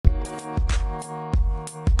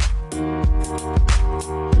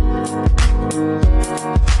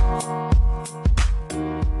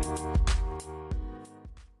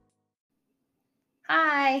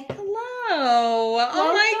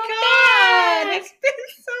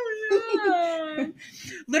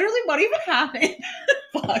what even happened?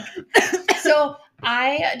 Fuck. So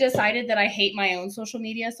I decided that I hate my own social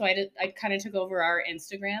media, so I kind of took over our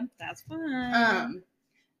Instagram. That's fine.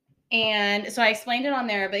 And so I explained it on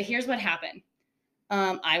there, but here's what happened.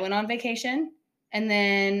 I went on vacation, and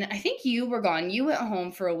then I think you were gone. You went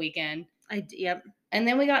home for a weekend. Yep. And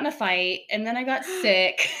then we got in a fight, and then I got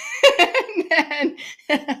sick.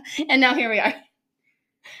 and now here we are.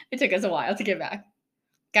 It took us a while to get back.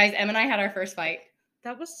 Guys, Em and I had our first fight.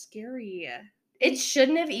 That was scary. It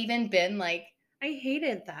shouldn't have even been like... I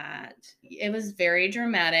hated that. It was very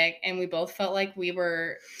dramatic, and we both felt like we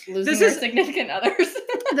were losing our significant others.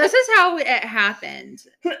 This is how it happened.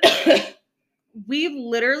 We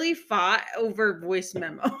literally fought over voice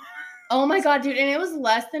memo. Oh my God, dude. And it was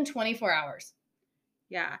less than 24 hours.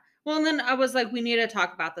 Yeah. Well, and then I was like, we need to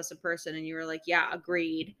talk about this in person. And you were like, yeah,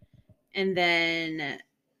 agreed. And then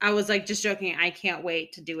I was like, just joking, I can't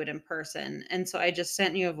wait to do it in person. And so I just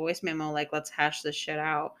sent you a voice memo, like, let's hash this shit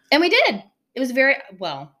out. And we did. It was very,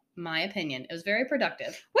 well, my opinion, it was very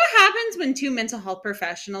productive. What happens when two mental health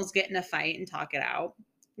professionals get in a fight and talk it out?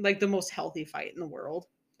 Like the most healthy fight in the world.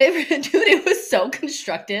 Dude, it was so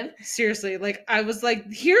constructive. Seriously, like I was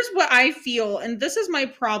like, here's what I feel, and this is my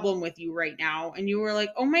problem with you right now. And you were like,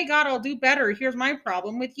 oh my God, I'll do better. Here's my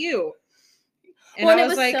problem with you. And I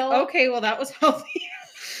was like, okay, well, that was healthy.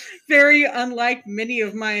 Very unlike many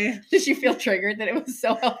of my... Did you feel triggered that it was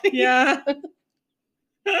so healthy? Yeah.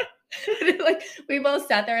 Like we both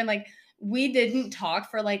sat there and like we didn't talk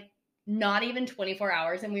for like not even 24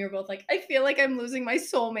 hours, and we were both like, I feel like I'm losing my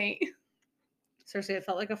soulmate. Seriously, it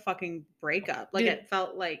felt like a fucking breakup. Like, dude, it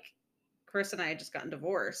felt like Chris and I had just gotten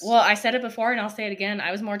divorced. Well, I said it before and I'll say it again.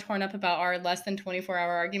 I was more torn up about our less than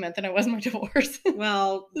 24-hour argument than I was my divorce.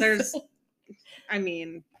 Well, there's, I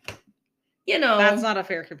mean, you know, that's not a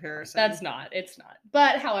fair comparison. That's not. It's not.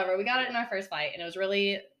 But however, we got it in our first fight, and it was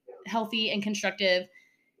really healthy and constructive.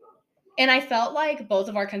 And I felt like both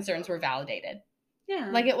of our concerns were validated. Yeah.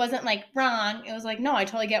 Like it wasn't like wrong. It was like, no, I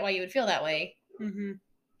totally get why you would feel that way. Mm-hmm.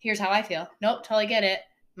 Here's how I feel. Nope, totally get it.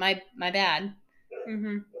 My bad.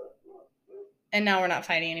 Mm-hmm. And now we're not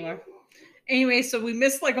fighting anymore. Anyway, so we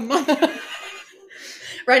missed like a month.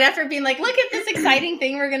 Right after being like, look at this exciting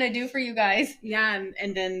thing we're going to do for you guys. Yeah,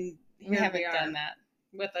 and then we haven't done that.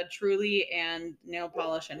 With a Truly and nail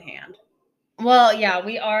polish in hand. Well, yeah,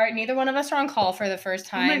 we are. Neither one of us are on call for the first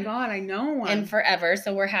time. Oh my God, I know. In forever.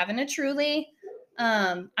 So we're having a Truly.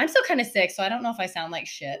 I'm still kind of sick, so I don't know if I sound like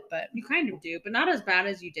shit, but... You kind of do, but not as bad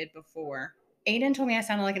as you did before. Aiden told me I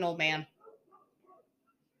sounded like an old man.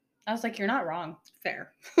 I was like, you're not wrong.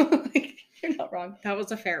 Fair. Like, you're not wrong. That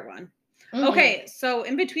was a fair one. Mm-hmm. Okay, so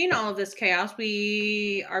in between all of this chaos,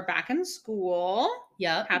 we are back in school.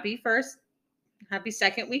 Yep. Happy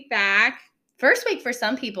second week back. First week for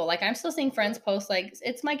some people. Like, I'm still seeing friends post, like,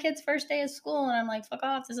 it's my kid's first day of school. And I'm like, fuck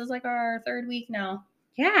off. This is like our third week now.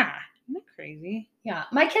 Yeah. Isn't that crazy? Yeah.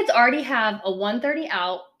 My kids already have a 1:30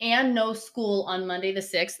 out and no school on Monday the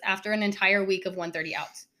 6th after an entire week of 1:30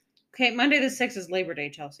 outs. Okay, Monday the 6th is Labor Day,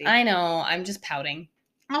 Chelsea. I know. I'm just pouting.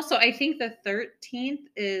 Also, I think the 13th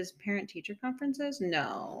is parent-teacher conferences.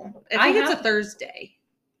 No. I think it's a Thursday.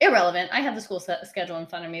 Irrelevant. I have the school schedule in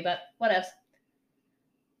front of me, but whatevs.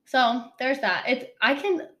 So there's that.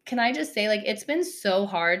 Can I just say, like, it's been so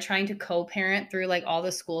hard trying to co-parent through like all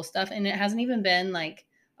the school stuff, and it hasn't even been like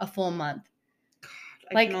a full month.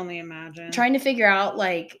 God, I can only imagine. Trying to figure out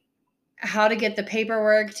like how to get the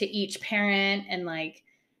paperwork to each parent, and like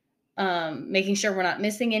making sure we're not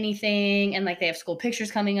missing anything, and like they have school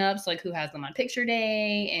pictures coming up, so like who has them on picture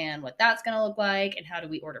day and what that's gonna look like, and how do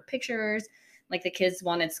we order pictures. Like the kids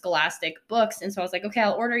wanted Scholastic books, and so I was like, okay,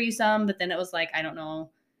 I'll order you some, but then it was like, I don't know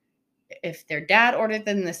if their dad ordered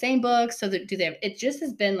them the same book, so that it just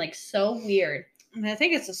has been like so weird. And I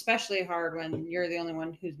think it's especially hard when you're the only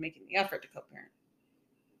one who's making the effort to co-parent.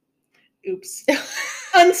 Oops.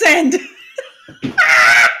 Unsend.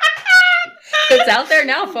 It's out there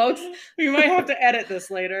now, folks. We might have to edit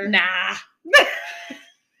this later. Nah.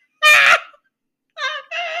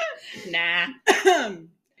 Nah.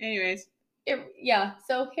 Anyways. Yeah,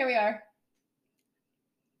 so here we are.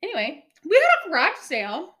 Anyway. We had a garage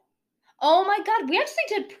sale. Oh my God, we actually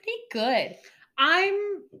did pretty good. I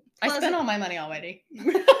spent all my money already. We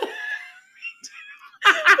each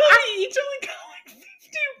only got like $50.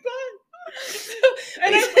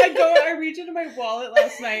 And I reached into my wallet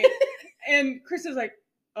last night, and Chris was like,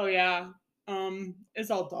 oh yeah,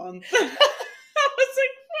 it's all done. I was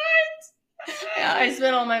like, what? Yeah, I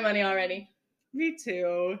spent all my money already. Me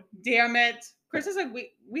too. Damn it. Chris is like,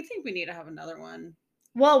 we think we need to have another one.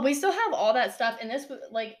 Well, we still have all that stuff, and this,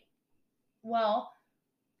 like, well,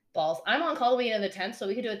 Balls. I'm on call the weekend of the 10th, so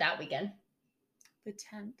we could do it that weekend. The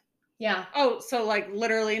 10th? Yeah. Oh, so like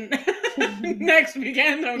literally next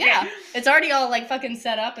weekend? Okay. Yeah. It's already all like fucking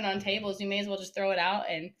set up and on tables. You may as well just throw it out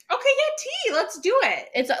and... Okay, yeah, tea. Let's do it.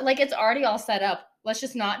 It's like it's already all set up. Let's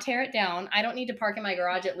just not tear it down. I don't need to park in my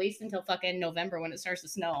garage at least until fucking November when it starts to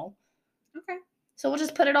snow. Okay. So we'll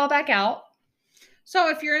just put it all back out. So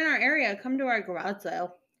if you're in our area, come to our garage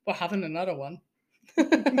sale. We're having another one.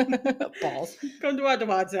 Balls. Come to our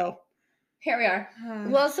garage sale. Here we are.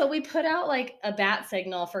 Well, so we put out like a bat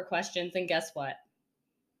signal for questions, and guess what?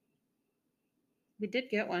 We did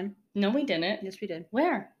get one. No, we didn't. Yes, we did.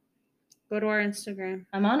 Where? Go to our Instagram.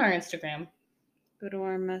 I'm on our Instagram. Go to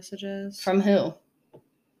our messages. From who?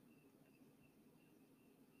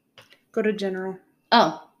 Go to general.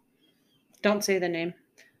 Oh. Don't say the name.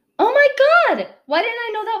 Oh my God. Why didn't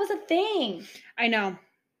I know that was a thing? I know.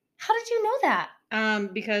 How did you know that?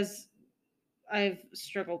 Because I've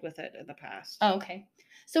struggled with it in the past. Oh, okay.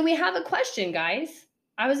 So we have a question, guys.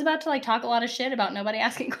 I was about to like talk a lot of shit about nobody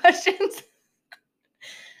asking questions.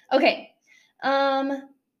 Okay.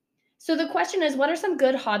 So the question is, what are some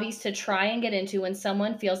good hobbies to try and get into when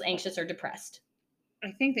someone feels anxious or depressed?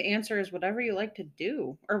 I think the answer is whatever you like to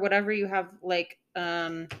do or whatever you have like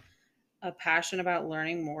a passion about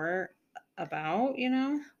learning more about, you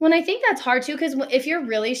know? Well, I think that's hard too, because if you're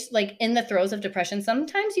really like in the throes of depression,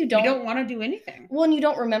 sometimes you don't want to do anything. Well, and you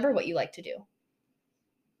don't remember what you like to do.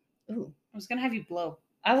 Ooh. I was gonna have you blow.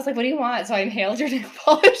 I was like, what do you want? So I inhaled your nail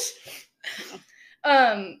polish.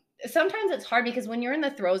 Sometimes it's hard because when you're in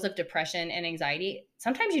the throes of depression and anxiety,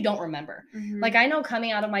 sometimes you don't remember. Mm-hmm. Like I know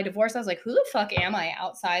coming out of my divorce, I was like, who the fuck am I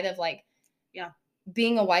outside of like,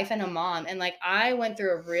 being a wife and a mom? And like, I went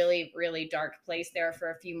through a really, really dark place there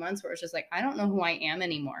for a few months where it's just like, I don't know who I am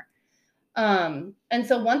anymore. And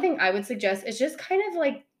so one thing I would suggest is just kind of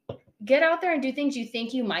like get out there and do things you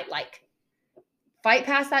think you might like. Fight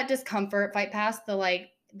past that discomfort, fight past the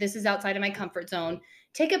like, this is outside of my comfort zone.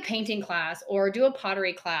 Take a painting class or do a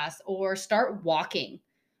pottery class or start walking.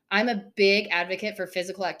 I'm a big advocate for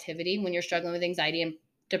physical activity when you're struggling with anxiety and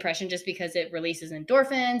depression, just because it releases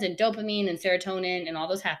endorphins and dopamine and serotonin and all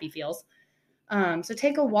those happy feels. So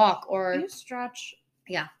take a walk or... Can you stretch?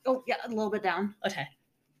 Yeah. Oh, yeah, a little bit down. Okay.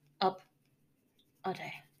 Up.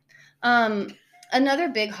 Okay. Another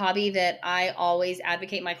big hobby that I always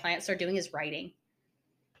advocate my clients start doing is writing.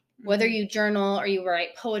 Whether you journal or you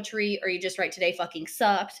write poetry or you just write today fucking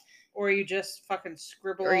sucked. Or you just fucking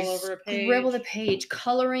scribble all over a page. Scribble the page.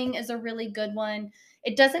 Coloring is a really good one.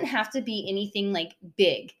 It doesn't have to be anything like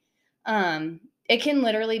big. It can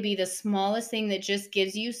literally be the smallest thing that just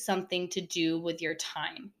gives you something to do with your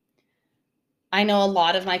time. I know a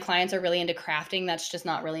lot of my clients are really into crafting. That's just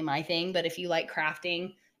not really my thing. But if you like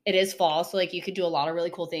crafting, it is fall. So like you could do a lot of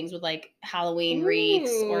really cool things with like Halloween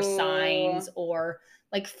wreaths or signs or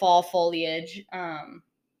like fall foliage.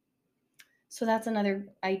 So that's another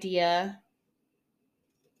idea.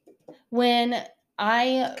 When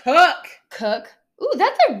I cook. Ooh,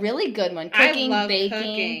 that's a really good one. Cooking, I love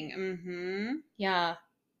baking. Cooking. Mm-hmm. Yeah.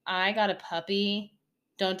 I got a puppy.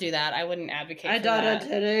 Don't do that. I wouldn't advocate for that. I got a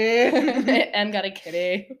kitty. And got a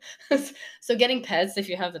kitty. So getting pets if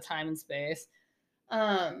you have the time and space.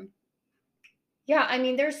 Yeah, I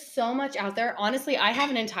mean, there's so much out there. Honestly, I have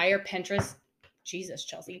an entire Pinterest. Jesus,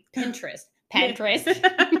 Chelsea. Pinterest. I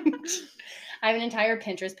have an entire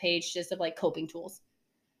Pinterest page just of like coping tools.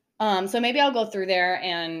 So maybe I'll go through there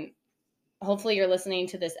and hopefully you're listening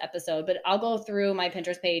to this episode, but I'll go through my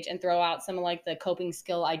Pinterest page and throw out some of like the coping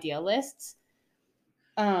skill idea lists.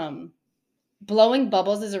 Blowing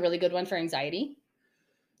bubbles is a really good one for anxiety.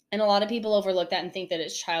 And a lot of people overlook that and think that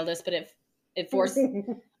it's childish, but it forces,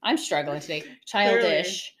 I'm struggling today.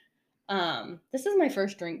 Childish. This is my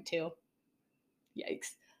first drink too.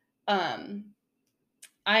 Yikes.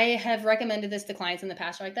 I have recommended this to clients in the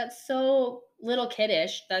past. They're like, that's so little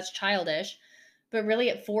kiddish. That's childish. But really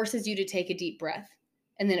it forces you to take a deep breath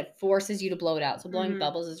and then it forces you to blow it out. So blowing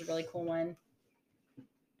bubbles is a really cool one.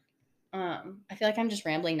 I feel like I'm just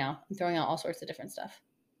rambling now. I'm throwing out all sorts of different stuff.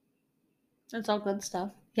 That's all good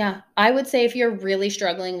stuff. Yeah. I would say if you're really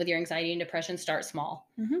struggling with your anxiety and depression, start small.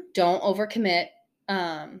 Mm-hmm. Don't overcommit.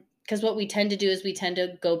 Because what we tend to do is we tend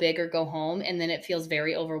to go big or go home, and then it feels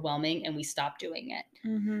very overwhelming and we stop doing it.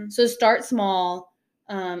 Mm-hmm. So start small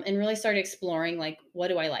and really start exploring, like, what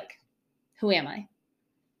do I like? Who am I?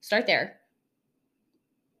 Start there.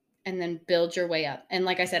 And then build your way up. And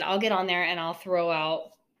like I said, I'll get on there and I'll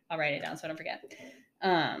write it down so I don't forget.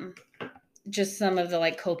 Just some of the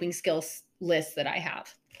like coping skills lists that I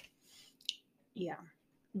have. Yeah.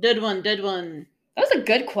 Good one. That was a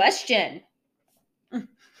good question.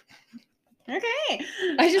 Okay.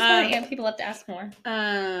 I just want to amp people up to ask more.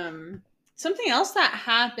 Something else that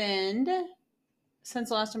happened since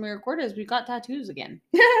the last time we recorded is we got tattoos again.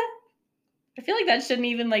 I feel like that shouldn't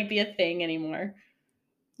even like be a thing anymore.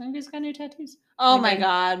 I just got new tattoos. Oh my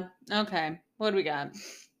god. Okay. What do we got?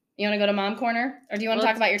 You want to go to Mom Corner? Or do you want to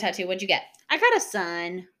talk about your tattoo? What'd you get? I got a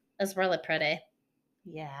sun. That's really pretty.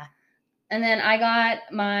 Yeah. And then I got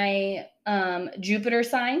my Jupiter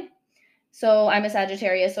sign. So I'm a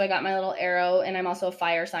Sagittarius, so I got my little arrow, and I'm also a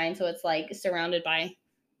fire sign, so it's like surrounded by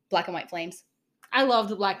black and white flames. I love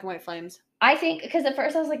the black and white flames. I think, because at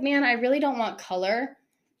first I was like, man, I really don't want color.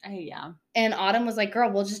 Yeah. And Autumn was like, girl,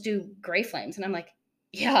 we'll just do gray flames. And I'm like,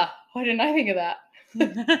 yeah, why didn't I think of that?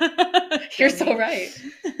 You're so right.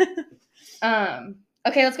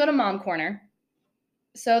 Okay, let's go to Mom Corner.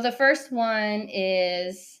 So the first one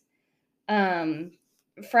is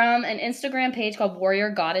from an Instagram page called Warrior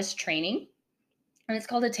Goddess Training. And it's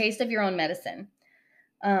called A Taste of Your Own Medicine.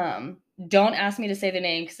 Don't ask me to say the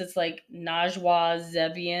name because it's like Najwa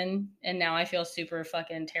Zebian. And now I feel super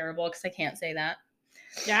fucking terrible because I can't say that.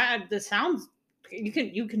 Yeah, this sounds,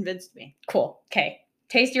 you convinced me. Cool. Okay.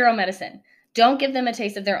 Taste your own medicine. Don't give them a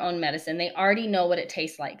taste of their own medicine. They already know what it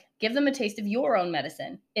tastes like. Give them a taste of your own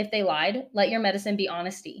medicine. If they lied, let your medicine be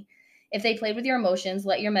honesty. If they played with your emotions,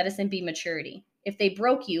 let your medicine be maturity. If they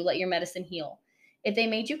broke you, let your medicine heal. If they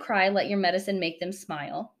made you cry, let your medicine make them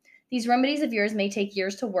smile. These remedies of yours may take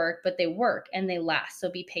years to work, but they work and they last, so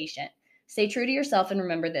be patient. Stay true to yourself and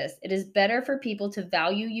remember this. It is better for people to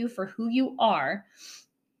value you for who you are,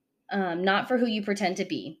 not for who you pretend to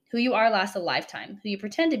be. Who you are lasts a lifetime. Who you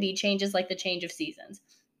pretend to be changes like the change of seasons.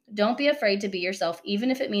 Don't be afraid to be yourself, even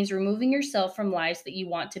if it means removing yourself from lives that you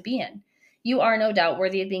want to be in. You are no doubt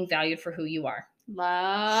worthy of being valued for who you are.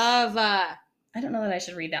 Love. I don't know that I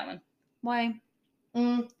should read that one. Why?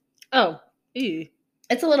 Oh. Ew.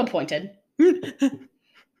 It's a little pointed.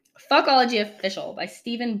 Fuckology Official by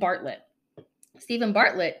Stephen Bartlett. Stephen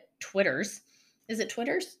Bartlett twitters. Is it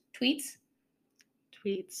twitters? Tweets?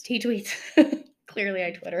 Tweets. He tweets. Clearly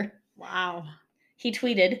I Twitter. Wow. He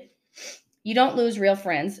tweeted, "You don't lose real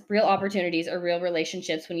friends, real opportunities, or real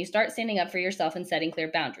relationships when you start standing up for yourself and setting clear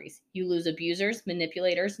boundaries. You lose abusers,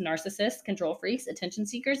 manipulators, narcissists, control freaks, attention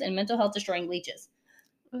seekers, and mental health destroying leeches."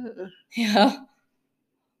 Yeah.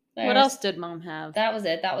 What else did Mom have? That was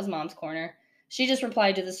it. That was Mom's Corner. She just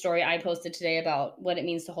replied to the story I posted today about what it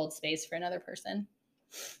means to hold space for another person.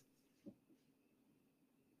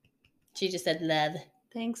 She just said love.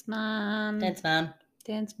 Thanks, Mom. Thanks, Mom.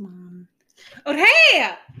 Thanks, Mom. Okay!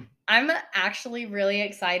 I'm actually really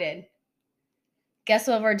excited. Guess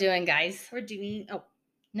what we're doing, guys? We're doing... Oh.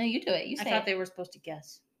 No, you do it. You say I thought they were supposed to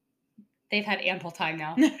guess. They've had ample time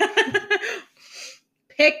now.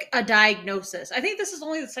 Pick a diagnosis. I think this is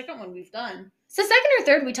only the second one we've done. It's the second or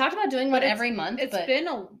third. We talked about doing one every month. It's been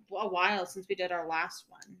a while since we did our last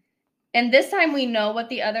one. And this time we know what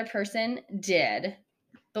the other person did,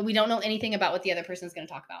 but we don't know anything about what the other person is going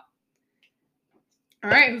to talk about. All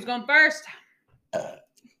right, who's going first?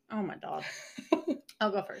 Oh, my dog.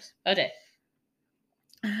 I'll go first. Okay.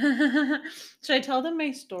 Should I tell them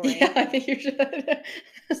my story? Yeah, I think you should.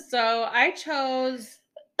 So I chose...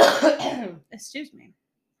 Excuse me.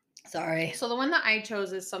 Sorry. So the one that I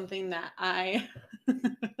chose is something that I,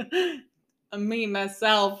 me,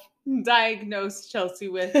 myself, diagnosed Chelsea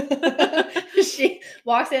with. She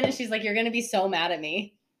walks in and she's like, "You're going to be so mad at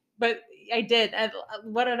me." But I did.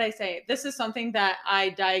 What did I say? This is something that I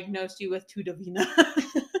diagnosed you with to Davina.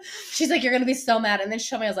 She's like, "You're going to be so mad." And then she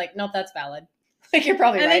told me, I was like, "Nope, that's valid." Like, you're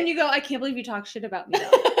probably right. And then you go, "I can't believe you talk shit about me, though."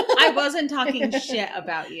 I wasn't talking shit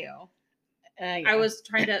about you. Yeah. I was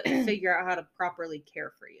trying to figure out how to properly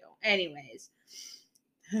care for you. Anyways,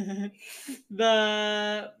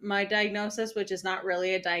 my diagnosis, which is not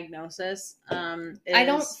really a diagnosis, I'll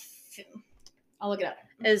look it up.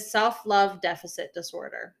 Is self-love deficit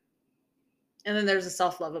disorder. And then there's a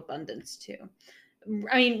self-love abundance too.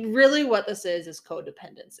 I mean, really what this is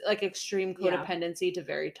codependency, like extreme codependency to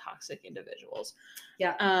very toxic individuals.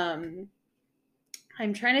 Yeah.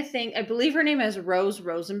 I'm trying to think. I believe her name is Rose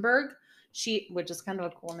Rosenberg. Which is kind of a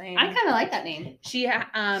cool name. I kind of like that name. She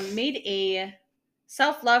made a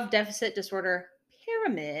self-love deficit disorder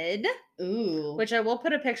pyramid. Ooh. Which I will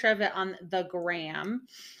put a picture of it on the gram.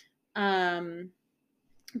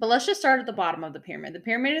 But let's just start at the bottom of the pyramid. The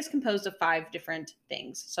pyramid is composed of 5 different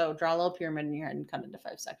things. So draw a little pyramid in your head and cut into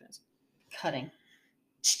 5 seconds. Cutting.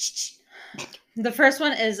 The first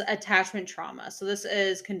one is attachment trauma. So this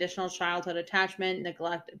is conditional childhood attachment,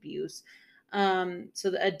 neglect, abuse.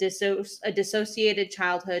 So a dissociated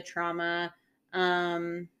childhood trauma,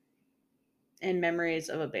 and memories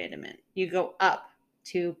of abandonment. You go up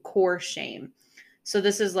to core shame. So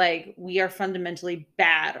this is like, we are fundamentally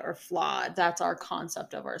bad or flawed. That's our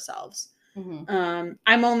concept of ourselves. Mm-hmm.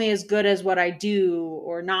 I'm only as good as what I do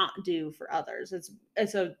or not do for others.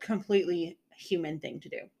 It's a completely human thing to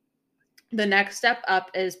do. The next step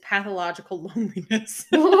up is pathological loneliness,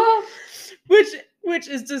 which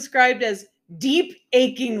is described as deep,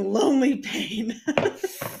 aching, lonely pain.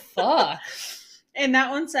 Fuck. And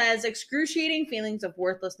that one says excruciating feelings of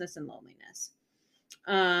worthlessness and loneliness.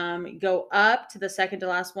 Go up to the second to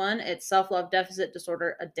last one. It's self-love deficit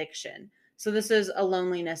disorder addiction. So this is a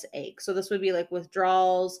loneliness ache. So this would be like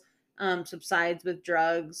withdrawals, subsides with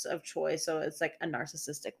drugs of choice. So it's like a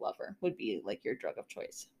narcissistic lover would be like your drug of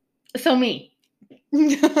choice. So me.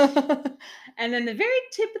 And then the very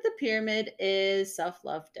tip of the pyramid is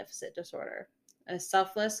self-love deficit disorder. A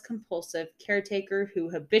selfless, compulsive caretaker who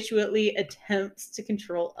habitually attempts to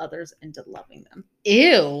control others into loving them.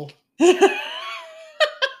 Ew.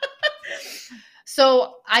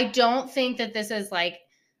 So I don't think that this is like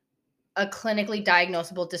a clinically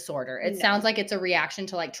diagnosable disorder. It sounds like it's a reaction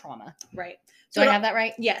to like trauma. Right. Do I have that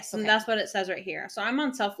right? Yes. Okay. And that's what it says right here. So I'm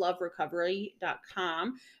on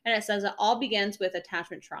selfloverecovery.com, and it says it all begins with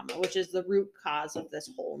attachment trauma, which is the root cause of this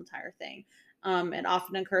whole entire thing. It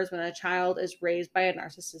often occurs when a child is raised by a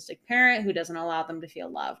narcissistic parent who doesn't allow them to feel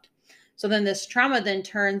loved. So then this trauma then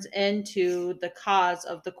turns into the cause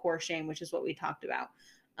of the core shame, which is what we talked about.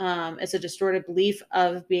 It's a distorted belief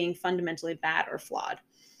of being fundamentally bad or flawed.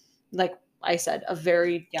 Like I said, a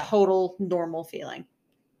very total normal feeling.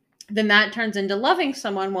 Then that turns into loving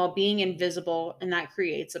someone while being invisible, and that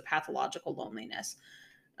creates a pathological loneliness.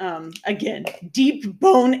 Again, deep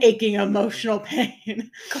bone aching emotional pain.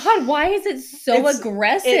 God, why is it so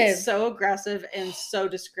aggressive? It's so aggressive and so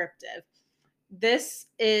descriptive. This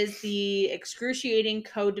is the excruciating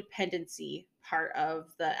codependency part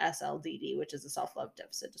of the SLDD, which is a self-love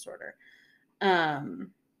deficit disorder.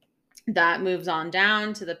 That moves on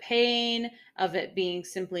down to the pain of it being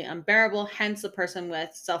simply unbearable. Hence the person with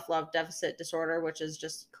self-love deficit disorder, which is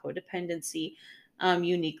just codependency,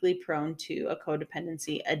 uniquely prone to a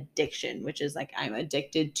codependency addiction, which is like, I'm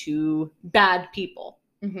addicted to bad people,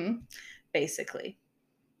 basically.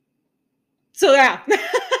 So yeah.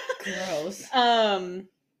 Gross. I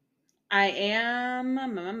am,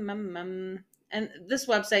 and this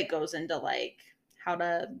website goes into like how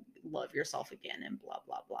to love yourself again and blah,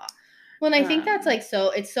 blah, blah. Well, and I think that's like,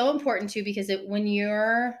 so it's so important too, because I'm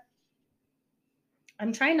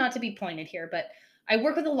trying not to be pointed here, but I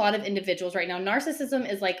work with a lot of individuals right now. Narcissism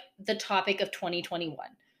is like the topic of 2021.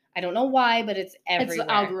 I don't know why, but it's everywhere. It's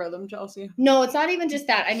the algorithm, Chelsea. No, it's not even just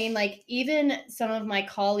that. I mean, like, even some of my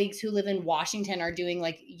colleagues who live in Washington are doing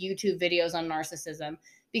like YouTube videos on narcissism,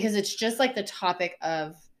 because it's just like the topic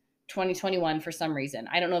of 2021 for some reason.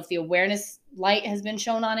 I don't know if the awareness light has been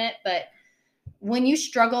shown on it, but when you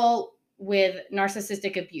struggle with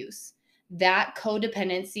narcissistic abuse, that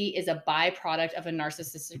codependency is a byproduct of a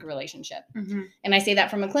narcissistic relationship. And I say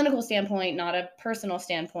that from a clinical standpoint, not a personal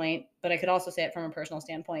standpoint, but I could also say it from a personal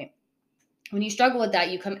standpoint. When you struggle with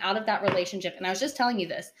that, you come out of that relationship. And I was just telling you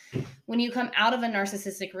this, when you come out of a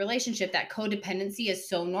narcissistic relationship, that codependency is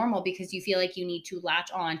so normal because you feel like you need to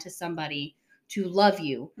latch on to somebody to love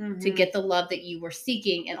you, to get the love that you were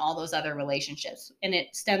seeking in all those other relationships. And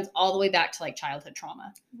it stems all the way back to like childhood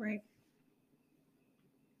trauma. Right.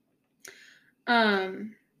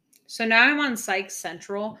 So now I'm on Psych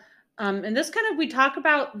Central. And this kind of, we talk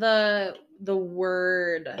about the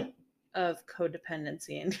word of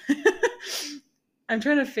codependency, and I'm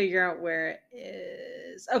trying to figure out where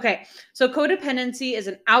it is. Okay. So codependency is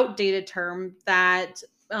an outdated term that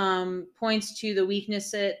points to the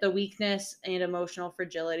weakness and emotional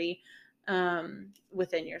fragility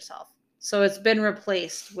within yourself. So it's been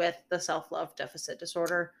replaced with the self-love deficit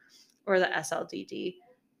disorder, or the SLDD.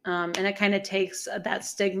 And it kind of takes that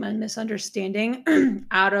stigma and misunderstanding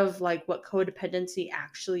out of like what codependency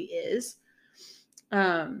actually is.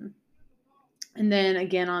 And then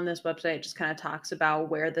again, on this website, it just kind of talks about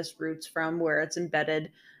where this roots from, where it's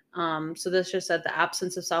embedded. So this just said the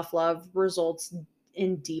absence of self-love results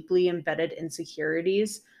in deeply embedded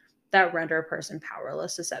insecurities that render a person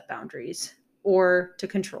powerless to set boundaries or to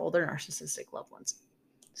control their narcissistic loved ones.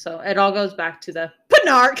 So it all goes back to the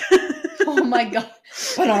PNARC. Oh my God.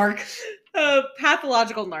 PNARC.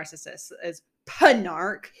 Pathological narcissist is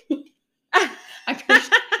PNARC. I'm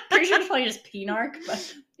pretty sure it's probably just PNARC,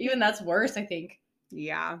 but even that's worse, I think.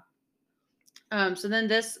 Yeah. So then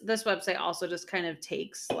this website also just kind of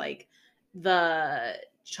takes like the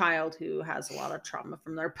child who has a lot of trauma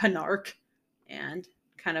from their PNARC and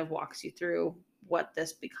kind of walks you through what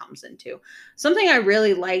this becomes into. Something I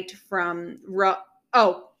really liked from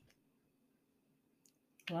Oh.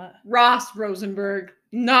 What? Ross Rosenberg,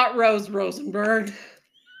 not Rose Rosenberg.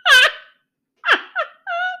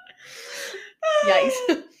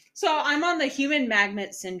 Yikes. So I'm on the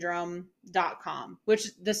humanmagnetsyndrome.com, which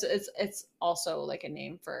it's also like a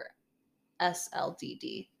name for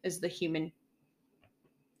SLDD, is the human.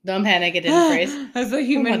 Don't panic, it didn't phrase. As the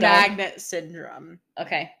human magnet syndrome.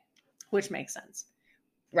 Okay. Which makes sense.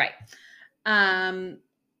 Right. A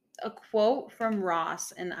quote from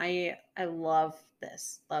Ross, and I love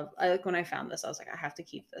this. Like when I found this, I was like, I have to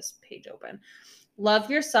keep this page open. Love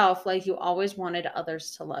yourself like you always wanted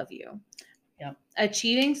others to love you. Yep.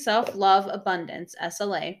 Achieving self-love abundance,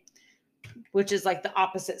 SLA, which is like the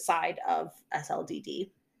opposite side of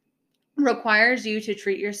SLDD, requires you to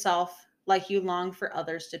treat yourself like you long for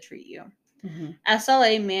others to treat you. Mm-hmm.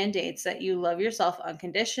 SLA mandates that you love yourself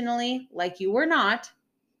unconditionally, like you were not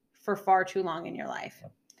for far too long in your life.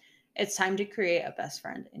 It's time to create a best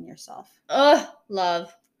friend in yourself. Ugh,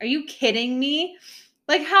 love. Are you kidding me?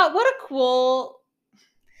 Like what a cool...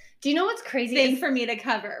 Do you know what's crazy? Thing for me to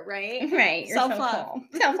cover, right? Right. Self-love. So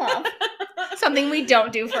cool. Self-love. Something we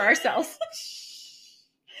don't do for ourselves.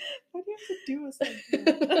 What do you have to do with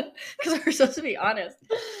something? Because we're supposed to be honest.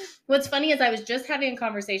 What's funny is I was just having a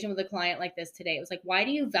conversation with a client like this today. It was like, why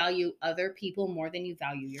do you value other people more than you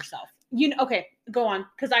value yourself? Okay, go on.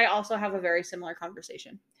 Because I also have a very similar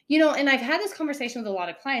conversation. And I've had this conversation with a lot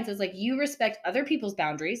of clients. It's like, you respect other people's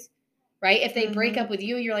boundaries, right? If they break up with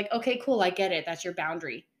you, you're like, okay, cool, I get it. That's your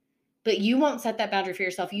boundary. But you won't set that boundary for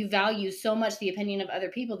yourself. You value so much the opinion of other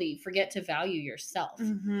people that you forget to value yourself.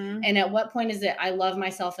 Mm-hmm. And at what point is it I love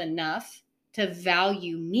myself enough to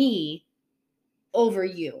value me over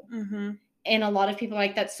you? Mm-hmm. And a lot of people are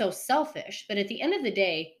like, that's so selfish. But at the end of the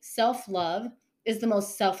day, self-love is the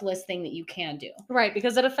most selfless thing that you can do. Right,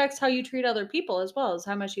 because it affects how you treat other people as well as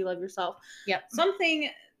how much you love yourself. Yep. Something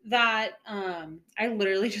that I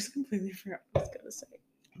literally just completely forgot what I was going to say.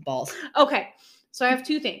 Balls. Okay. So I have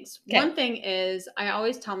two things. Okay. One thing is I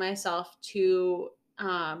always tell myself to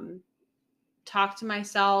talk to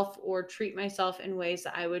myself or treat myself in ways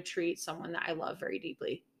that I would treat someone that I love very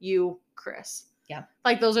deeply. You, Chris. Yeah.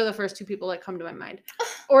 Like those are the first two people that come to my mind.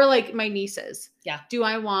 Or like my nieces. Yeah. Do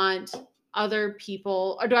I want other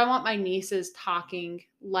people, or do I want my nieces talking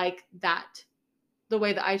like that? The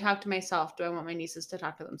way that I talk to myself, do I want my nieces to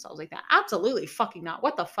talk to themselves like that? Absolutely fucking not.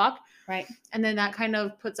 What the fuck? Right. And then that kind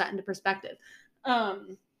of puts that into perspective.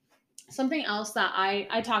 Something else that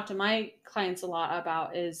I talk to my clients a lot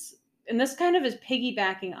about is, and this kind of is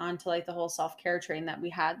piggybacking onto like the whole self-care train that we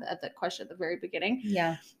had at the question at the very beginning.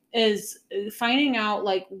 Yeah. Is finding out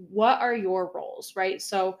like, what are your roles, right?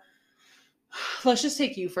 So let's just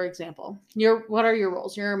take you, for example. What are your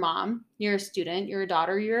roles? You're a mom, you're a student, you're a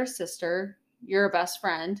daughter, you're a sister, you're a best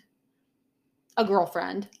friend, a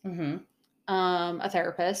girlfriend, a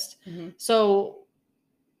therapist. Mm-hmm. So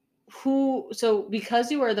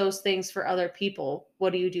because you are those things for other people,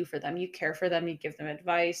 what do you do for them? You care for them, you give them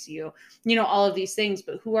advice, you know, all of these things,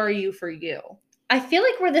 but who are you for you? I feel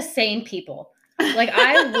like we're the same people. Like,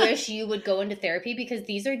 I wish you would go into therapy, because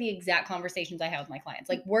these are the exact conversations I have with my clients,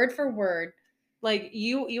 like word for word. Like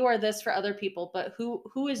you are this for other people, but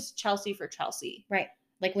who is Chelsea for Chelsea? Right.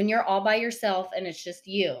 Like when you're all by yourself and it's just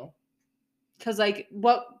you. Because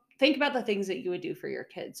think about the things that you would do for your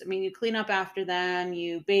kids. I mean, you clean up after them,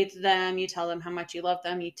 you bathe them, you tell them how much you love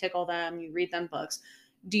them, you tickle them, you read them books.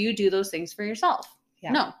 Do you do those things for yourself?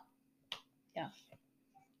 Yeah. No. Yeah.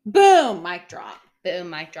 Boom, mic drop.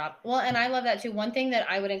 Boom, mic drop. Well, and I love that too. One thing that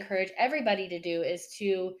I would encourage everybody to do is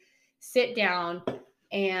to sit down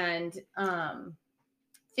and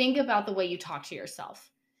think about the way you talk to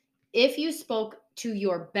yourself. If you spoke to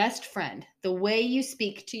your best friend the way you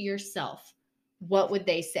speak to yourself, what would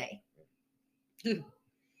they say?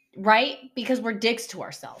 Right? Because we're dicks to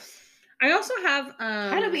ourselves. I also have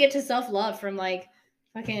how did we get to self-love from like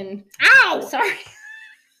fucking ow, sorry,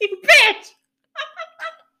 you bitch.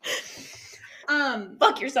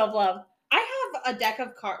 Fuck your self-love. I have a deck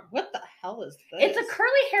of cards. What the hell is this? It's a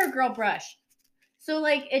curly hair girl brush, so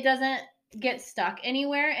like it doesn't get stuck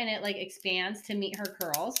anywhere and it like expands to meet her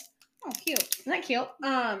curls. Oh, cute. Isn't that cute?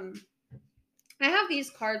 I have these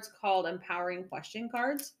cards called empowering question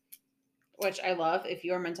cards, which I love. If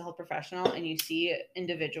you're a mental health professional and you see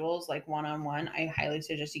individuals like one-on-one, I highly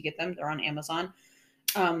suggest you get them. They're on Amazon.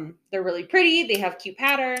 They're really pretty. They have cute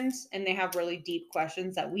patterns and they have really deep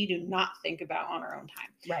questions that we do not think about on our own time.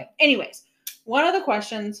 Right. Anyways, one of the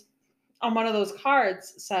questions on one of those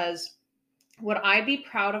cards says, would I be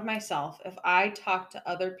proud of myself if I talked to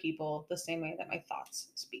other people the same way that my thoughts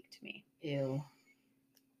speak to me? Ew.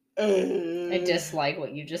 I dislike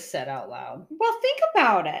what you just said out loud. Well, think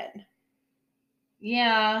about it.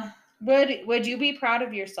 Yeah. Would you be proud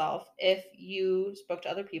of yourself if you spoke to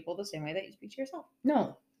other people the same way that you speak to yourself?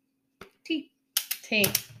 No. T.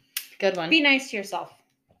 Good one. Be nice to yourself.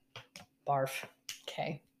 Barf.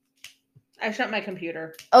 Okay. I shut my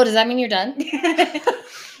computer. Oh, does that mean you're done?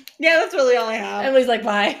 Yeah, that's really all I have. Emily's like,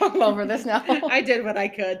 bye. I'm over this now. I did what I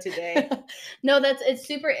could today. No, it's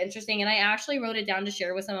super interesting. And I actually wrote it down to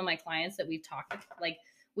share with some of my clients that we've talked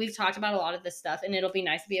about a lot of this stuff. And it'll be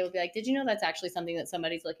nice to be able to be like, did you know that's actually something that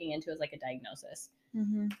somebody's looking into as like a diagnosis?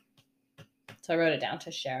 Mm-hmm. So I wrote it down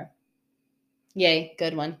to share. Yay.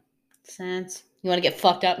 Good one. Sense. You want to get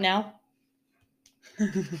fucked up now?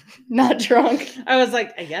 Not drunk. I was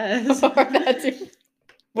like, I guess. Or that too.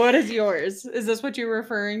 What is yours? Is this what you're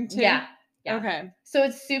referring to? Yeah. Okay. So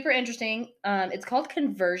it's super interesting. It's called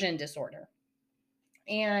conversion disorder.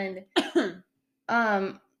 And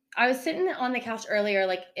I was sitting on the couch earlier,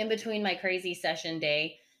 like in between my crazy session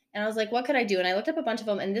day, and I was like, what could I do? And I looked up a bunch of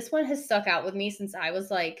them, and this one has stuck out with me since I was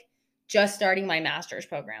like just starting my master's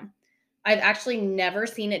program. I've actually never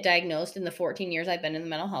seen it diagnosed in the 14 years I've been in the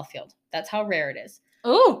mental health field. That's how rare it is.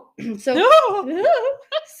 Oh.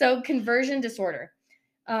 So conversion disorder.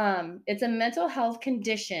 It's a mental health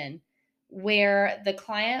condition where the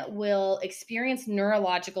client will experience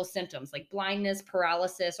neurological symptoms like blindness,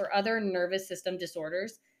 paralysis, or other nervous system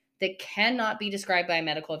disorders that cannot be described by a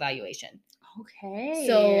medical evaluation. Okay.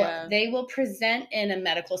 So they will present in a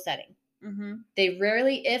medical setting. Mm-hmm. They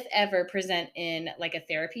rarely, if ever, present in like a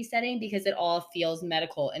therapy setting because it all feels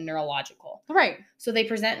medical and neurological. Right. So they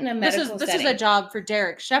present in a medical setting. This is a job for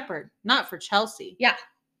Derek Shepard, not for Chelsea. Yeah.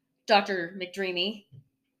 Dr. McDreamy.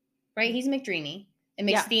 Right? He's McDreamy. And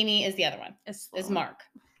McSteamy is the other one. Is Mark.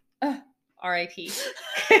 R.I.P.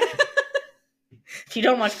 If you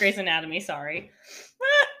don't watch Grey's Anatomy, sorry.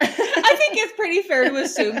 I think it's pretty fair to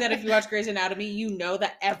assume that if you watch Grey's Anatomy, you know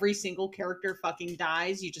that every single character fucking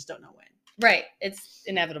dies. You just don't know when. Right. It's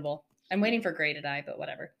inevitable. I'm waiting for Grey to die, but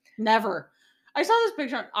whatever. Never. I saw this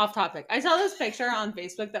picture, off topic. I saw this picture on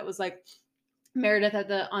Facebook that was like Meredith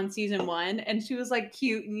on season 1, and she was like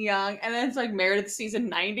cute and young, and then it's like Meredith season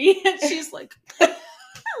 90, and she's like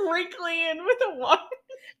wrinkly and with a walk.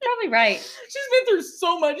 Probably right. She's been through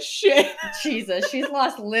so much shit. Jesus, she's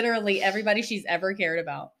lost literally everybody she's ever cared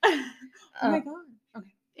about. Oh my God.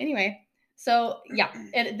 Okay. Anyway, so yeah,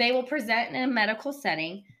 they will present in a medical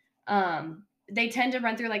setting. They tend to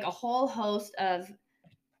run through like a whole host of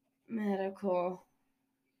medical.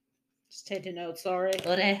 Just taking notes, sorry.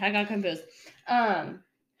 I got confused.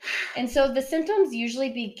 And so the symptoms usually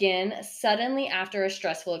begin suddenly after a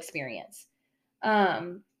stressful experience.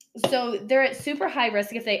 So they're at super high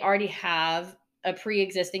risk if they already have a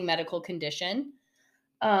pre-existing medical condition,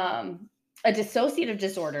 a dissociative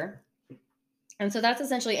disorder. And so that's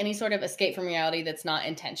essentially any sort of escape from reality that's not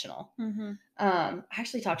intentional. Mm-hmm. I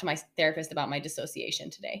actually talked to my therapist about my dissociation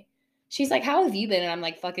today. She's like, how have you been? And I'm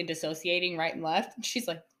like fucking dissociating right and left. And she's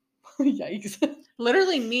like, yikes.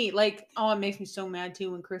 Literally me. Like, it makes me so mad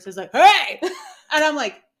too when Chris is like, hey! And I'm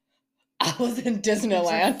like, I was in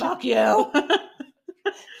Disneyland. Fuck you.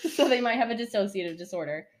 So they might have a dissociative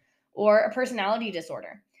disorder or a personality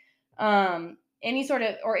disorder. Any sort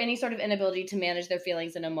of inability to manage their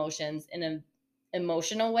feelings and emotions in an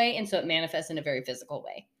emotional way. And so it manifests in a very physical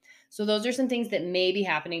way. So those are some things that may be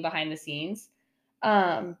happening behind the scenes.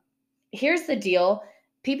 Here's the deal.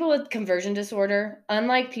 People with conversion disorder,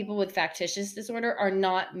 unlike people with factitious disorder, are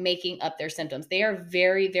not making up their symptoms. They are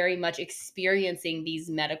very, very much experiencing these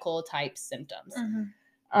medical type symptoms.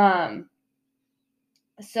 Mm-hmm.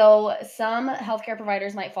 So some healthcare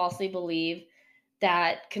providers might falsely believe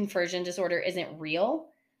that conversion disorder isn't real.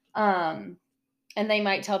 And they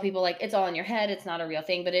might tell people like, it's all in your head. It's not a real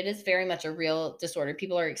thing, but it is very much a real disorder.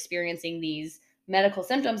 People are experiencing these medical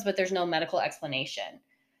symptoms, but there's no medical explanation.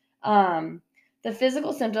 The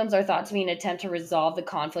physical symptoms are thought to be an attempt to resolve the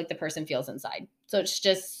conflict the person feels inside. So it's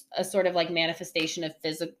just a sort of like manifestation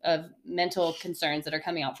of mental concerns that are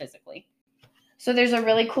coming out physically. So there's a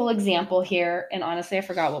really cool example here. And honestly, I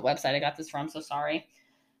forgot what website I got this from. So sorry.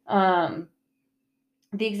 The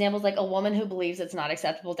example is like a woman who believes it's not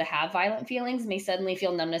acceptable to have violent feelings may suddenly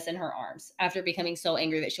feel numbness in her arms after becoming so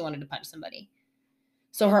angry that she wanted to punch somebody.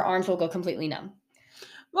 So her arms will go completely numb.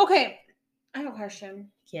 Okay. I have a question.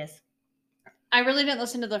 Yes. I really didn't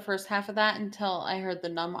listen to the first half of that until I heard the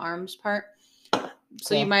numb arms part. So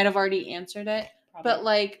cool. You might have already answered it. Probably. But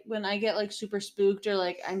like when I get like super spooked or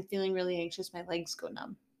like I'm feeling really anxious, my legs go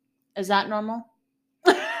numb. Is that normal?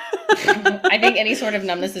 I think any sort of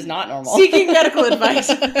numbness is not normal. Seeking medical advice.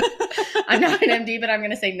 I'm not an MD, but I'm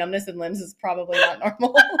going to say numbness in limbs is probably not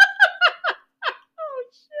normal. Oh,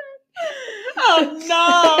 shit. Oh,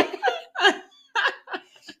 no.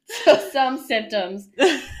 So some symptoms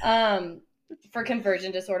for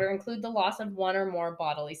conversion disorder include the loss of one or more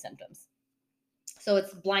bodily symptoms. So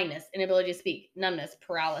it's blindness, inability to speak, numbness,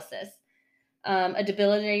 paralysis, a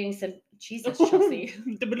debilitating symptom. Jesus, Chelsea.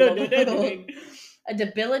 A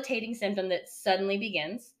debilitating symptom that suddenly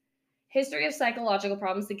begins, history of psychological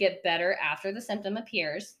problems that get better after the symptom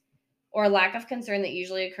appears, or a lack of concern that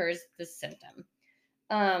usually occurs the symptom.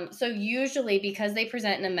 So usually, because they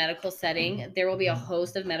present in a medical setting, there will be a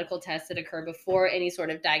host of medical tests that occur before any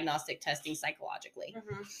sort of diagnostic testing psychologically.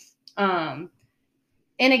 Mm-hmm.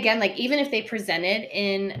 And again, like even if they presented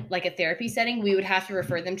in like a therapy setting, we would have to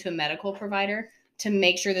refer them to a medical provider to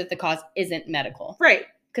make sure that the cause isn't medical. Right.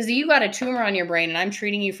 Because you got a tumor on your brain and I'm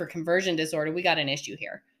treating you for conversion disorder, we got an issue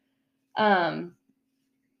here. Oh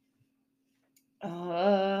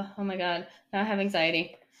my God. Now I have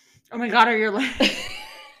anxiety. Oh my God, are you like...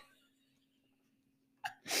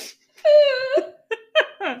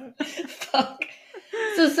 Fuck.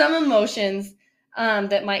 So some emotions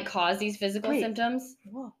that might cause these physical symptoms.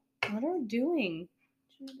 Whoa. What are you doing?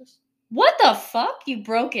 What the fuck? You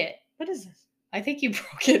broke it. What is this? I think you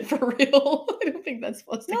broke it for real. I don't think that's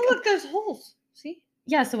supposed to No, look, there's holes. See?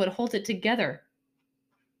 Yeah, so it holds it together.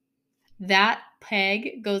 That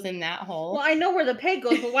peg goes in that hole. Well, I know where the peg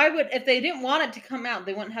goes, but why would, if they didn't want it to come out,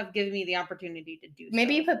 they wouldn't have given me the opportunity to do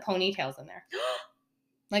Maybe you put ponytails in there.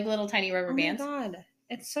 Like little tiny rubber bands. Oh my God.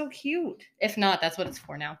 It's so cute. If not, that's what it's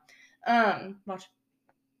for now. Watch.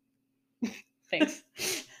 Thanks.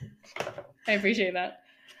 I appreciate that.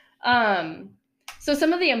 So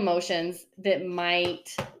some of the emotions that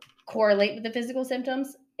might correlate with the physical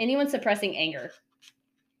symptoms, anyone suppressing anger.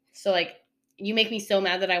 So like, you make me so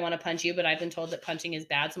mad that I want to punch you, but I've been told that punching is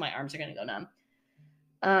bad, so my arms are going to go numb.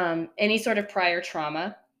 Any sort of prior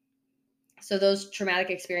trauma. So those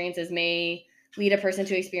traumatic experiences may lead a person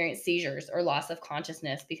to experience seizures or loss of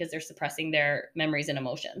consciousness because they're suppressing their memories and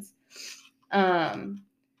emotions.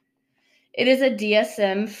 It is a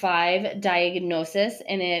DSM-5 diagnosis,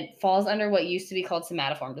 and it falls under what used to be called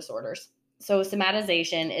somatoform disorders. So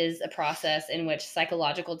somatization is a process in which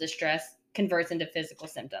psychological distress converts into physical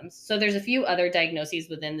symptoms. So there's a few other diagnoses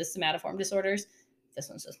within the somatoform disorders. This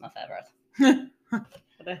one's just my favorite.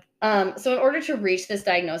 So in order to reach this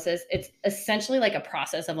diagnosis, it's essentially like a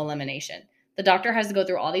process of elimination. The doctor has to go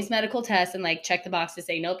through all these medical tests and like check the box to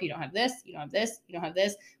say, nope, you don't have this, you don't have this, you don't have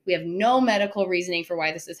this. We have no medical reasoning for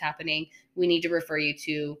why this is happening. We need to refer you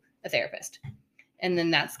to a therapist. And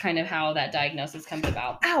then that's kind of how that diagnosis comes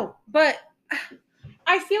about. Ow, but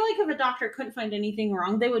I feel like if a doctor couldn't find anything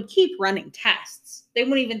wrong, they would keep running tests. They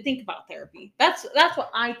wouldn't even think about therapy. That's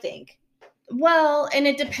what I think. Well, and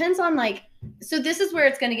it depends on like, so this is where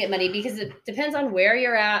it's going to get muddy because it depends on where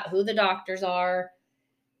you're at, who the doctors are.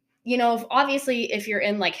 You know, obviously, if you're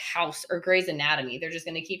in like House or Grey's Anatomy, they're just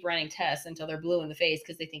going to keep running tests until they're blue in the face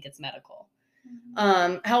because they think it's medical.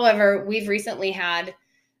 Mm-hmm. However, we've recently had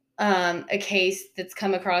a case that's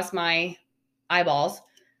come across my eyeballs,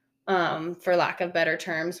 for lack of better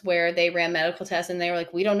terms, where they ran medical tests and they were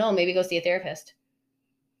like, we don't know, maybe go see a therapist.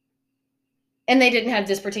 And they didn't have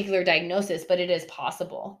this particular diagnosis, but it is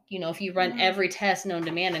possible. You know, if you run every test known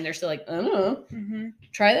to man and they're still like, oh,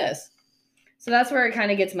 try this. So that's where it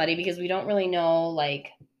kind of gets muddy because we don't really know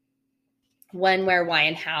like when, where, why,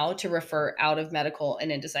 and how to refer out of medical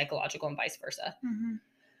and into psychological and vice versa.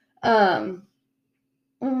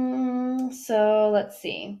 So let's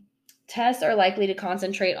see. Tests are likely to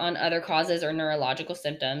concentrate on other causes or neurological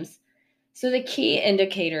symptoms. So the key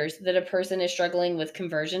indicators that a person is struggling with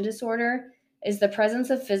conversion disorder is the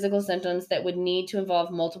presence of physical symptoms that would need to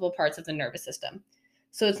involve multiple parts of the nervous system.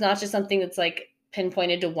 So it's not just something that's like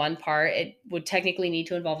pinpointed to one part. It would technically need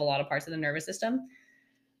to involve a lot of parts of the nervous system.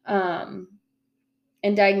 And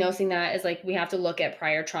diagnosing that is like, we have to look at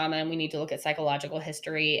prior trauma and we need to look at psychological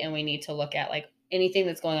history and we need to look at like anything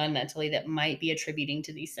that's going on mentally that might be attributing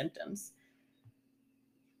to these symptoms.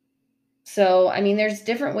 So, I mean, there's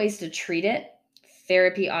different ways to treat it.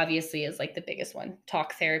 Therapy obviously is like the biggest one.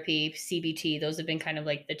 Talk therapy, CBT, those have been kind of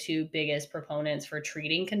like the two biggest proponents for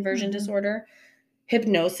treating conversion disorder.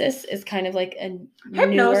 Hypnosis is kind of like a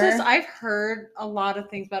hypnosis. I've heard a lot of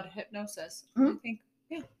things about hypnosis. I think,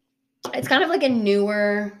 yeah. It's kind of like a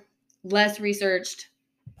newer, less researched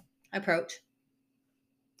approach.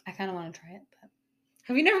 I kind of want to try it. But...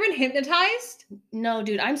 Have you never been hypnotized? No,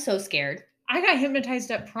 dude, I'm so scared. I got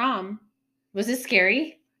hypnotized at prom. Was it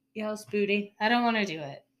scary? Yeah, it was booty. I don't want to do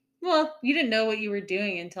it. Well, you didn't know what you were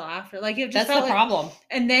doing until after. Like, it just That's the problem.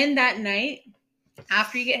 And then that night,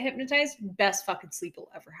 after you get hypnotized, best fucking sleep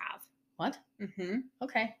you'll ever have. What? Mm-hmm.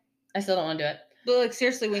 Okay. I still don't want to do it. But like,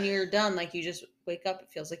 seriously, when you're done, like, you just wake up, it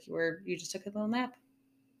feels like you just took a little nap.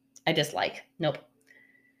 I dislike. Nope.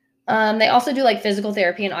 They also do like physical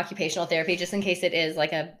therapy and occupational therapy, just in case it is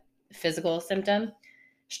like a physical symptom.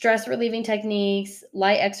 Stress relieving techniques,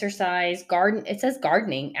 light exercise, it says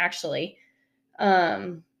gardening, actually.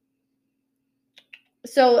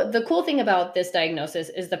 So the cool thing about this diagnosis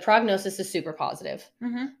is the prognosis is super positive.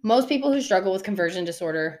 Mm-hmm. Most people who struggle with conversion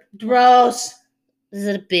disorder. Gross. Is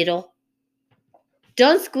it a beetle?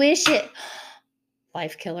 Don't squish it.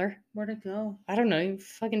 Life killer. Where'd it go? I don't know. You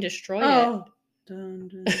fucking destroyed it. Dun,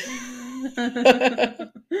 dun,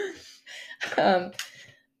 dun.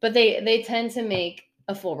 But they tend to make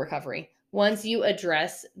a full recovery. Once you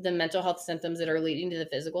address the mental health symptoms that are leading to the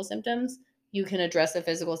physical symptoms, you can address the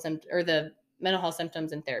physical or the mental health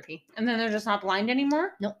symptoms in therapy. And then they're just not blind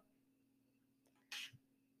anymore? Nope.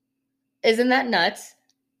 Isn't that nuts?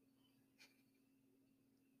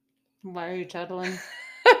 Why are you chuckling?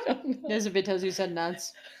 There's a bit tells you said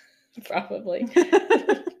nuts. Probably.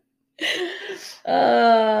 I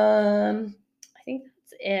think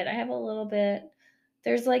that's it. I have a little bit.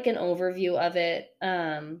 There's like an overview of it.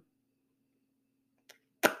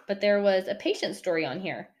 But there was a patient story on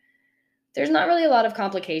here. There's not really a lot of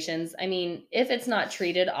complications. I mean, if it's not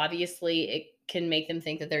treated, obviously it can make them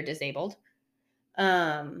think that they're disabled.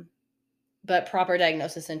 But proper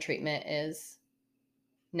diagnosis and treatment is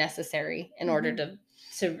necessary in order to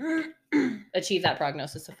achieve that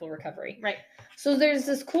prognosis of full recovery. Right. So there's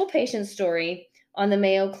this cool patient story on the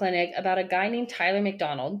Mayo Clinic about a guy named Tyler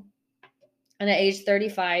McDonald. And at age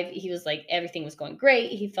 35, he was like, everything was going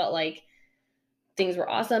great. He felt like things were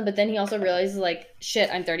awesome. But then he also realizes like, shit,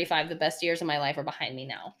 I'm 35. The best years of my life are behind me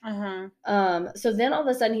now. So then all of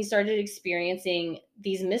a sudden he started experiencing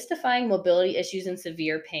these mystifying mobility issues and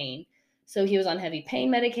severe pain. So he was on heavy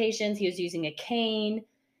pain medications. He was using a cane.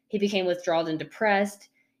 He became withdrawal and depressed.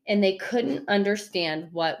 And they couldn't understand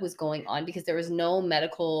what was going on because there was no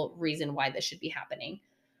medical reason why this should be happening.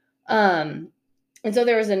 And so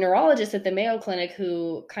there was a neurologist at the Mayo Clinic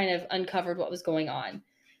who kind of uncovered what was going on.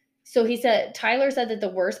 So Tyler said that the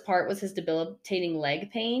worst part was his debilitating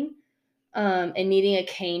leg pain and needing a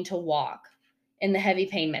cane to walk and the heavy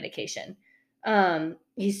pain medication.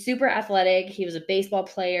 He's super athletic. He was a baseball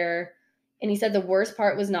player. And he said the worst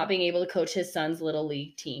part was not being able to coach his son's little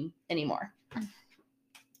league team anymore.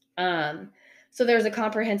 So there was a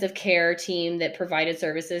comprehensive care team that provided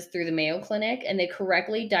services through the Mayo Clinic, and they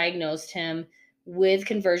correctly diagnosed him with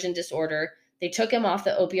conversion disorder. They took him off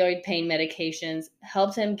the opioid pain medications,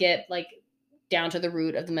 helped him get like down to the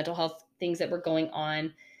root of the mental health things that were going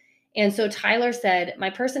on. And so Tyler said, my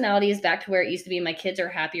personality is back to where it used to be. My kids are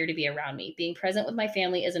happier to be around me. Being present with my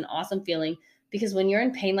family is an awesome feeling because when you're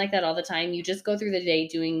in pain like that all the time, you just go through the day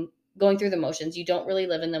going through the motions. You don't really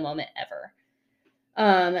live in the moment ever.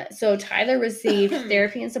 So Tyler received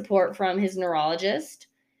therapy and support from his neurologist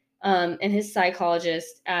and his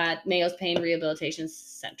psychologist at Mayo's Pain Rehabilitation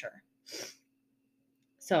Center.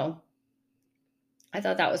 So I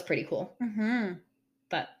thought that was pretty cool. Mm-hmm.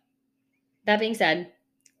 But that being said,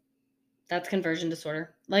 that's conversion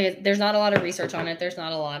disorder. Like, there's not a lot of research on it. There's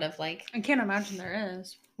not a lot of like. I can't imagine there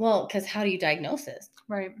is. Well, because how do you diagnose this?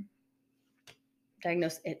 Right.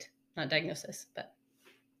 Diagnose it, not diagnosis, but.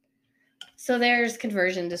 So there's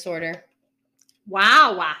conversion disorder.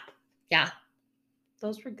 Wow. Yeah.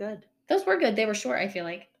 Those were good. Those were good. They were short, I feel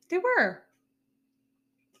like. They were.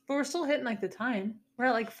 But we're still hitting like the time. We're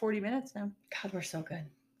at like 40 minutes now. God, we're so good.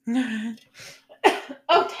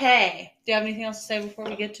 Okay. Do you have anything else to say before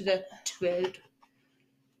we get to the tweet?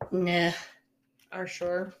 Nah. Are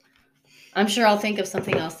sure. I'm sure I'll think of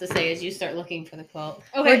something else to say as you start looking for the quote.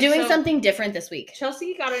 Okay, we're doing something different this week.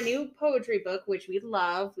 Chelsea got a new poetry book, which we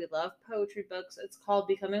love. We love poetry books. It's called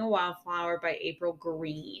Becoming a Wildflower by April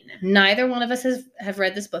Green. Neither one of us have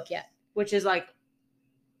read this book yet. Which is like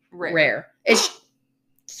rare. It's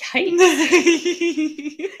yikes.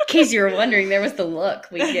 In case you were wondering, there was the look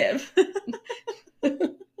we give.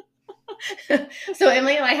 So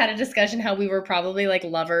Emily and I had a discussion how we were probably like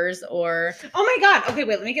lovers or... Oh my God. Okay,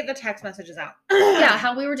 wait. Let me get the text messages out. Yeah,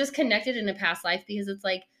 how we were just connected in a past life because it's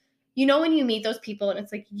like, you know, when you meet those people and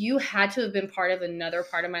it's like, you had to have been part of another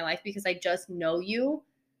part of my life because I just know you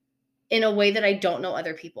in a way that I don't know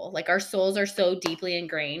other people. Like our souls are so deeply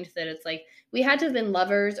ingrained that it's like, we had to have been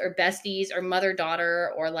lovers or besties or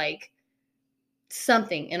mother-daughter or like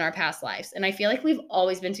something in our past lives. And I feel like we've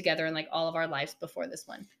always been together in like all of our lives before this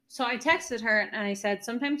one. So I texted her and I said,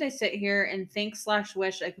 sometimes I sit here and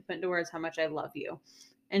think/wish I could put into words how much I love you.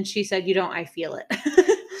 And she said, you don't, I feel it.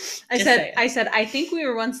 I said, I think we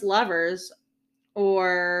were once lovers,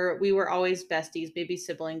 or we were always besties, maybe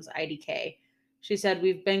siblings, IDK. She said,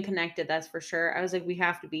 we've been connected, that's for sure. I was like, we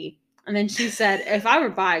have to be. And then she said, if I were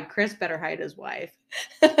bi, Chris better hide his wife.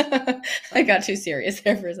 I got too serious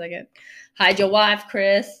there for a second. Hide your wife,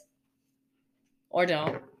 Chris. Or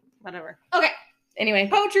don't. Whatever. Okay. Anyway.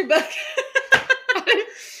 Poetry book.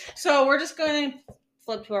 So we're just going to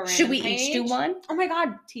flip to our random Should we page. each do one? Oh my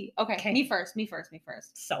God. Tea. Okay. Me first.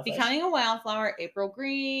 Selfish. Becoming a Wildflower, April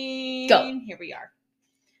Green. Go. Here we are.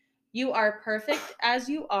 You are perfect as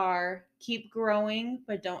you are. Keep growing,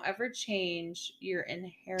 but don't ever change your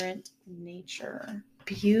inherent nature.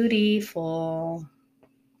 Beautiful.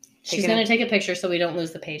 She's going to take a picture so we don't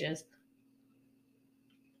lose the pages.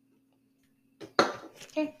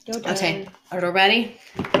 Okay. Okay. Are we ready?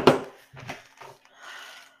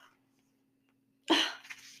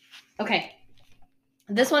 Okay.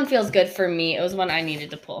 This one feels good for me. It was one I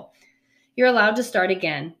needed to pull. You're allowed to start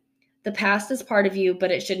again. The past is part of you,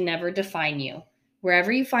 but it should never define you.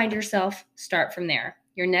 Wherever you find yourself, start from there.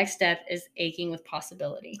 Your next step is aching with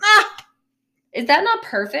possibility. Is that not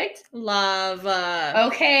perfect? Love.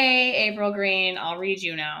 Okay, April Green, I'll read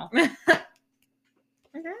you now.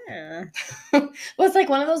 Okay. Well, it's like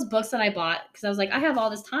one of those books that I bought because I was like, I have all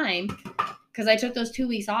this time because I took those 2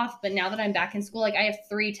 weeks off. But now that I'm back in school, like I have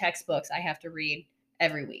 3 textbooks I have to read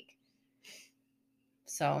every week.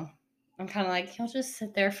 So I'm kind of like, he'll just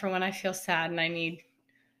sit there for when I feel sad and I need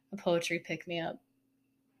a poetry pick-me-up.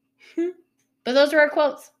 But those are our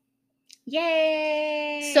quotes.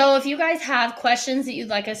 Yay! So if you guys have questions that you'd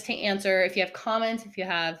like us to answer, if you have comments, if you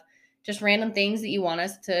have just random things that you want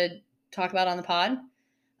us to talk about on the pod,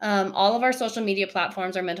 all of our social media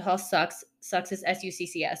platforms are Mental Health Sucks. Sucks is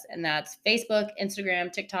SUCCS, and that's Facebook,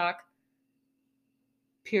 Instagram, TikTok.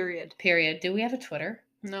 Period. Do we have a Twitter?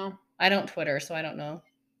 No. I don't Twitter, so I don't know.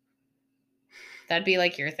 That'd be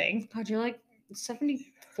like your thing. God, you're like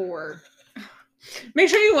 74. Make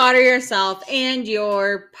sure you water yourself and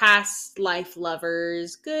your past life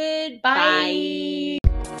lovers. Goodbye.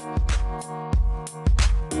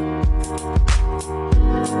 Bye.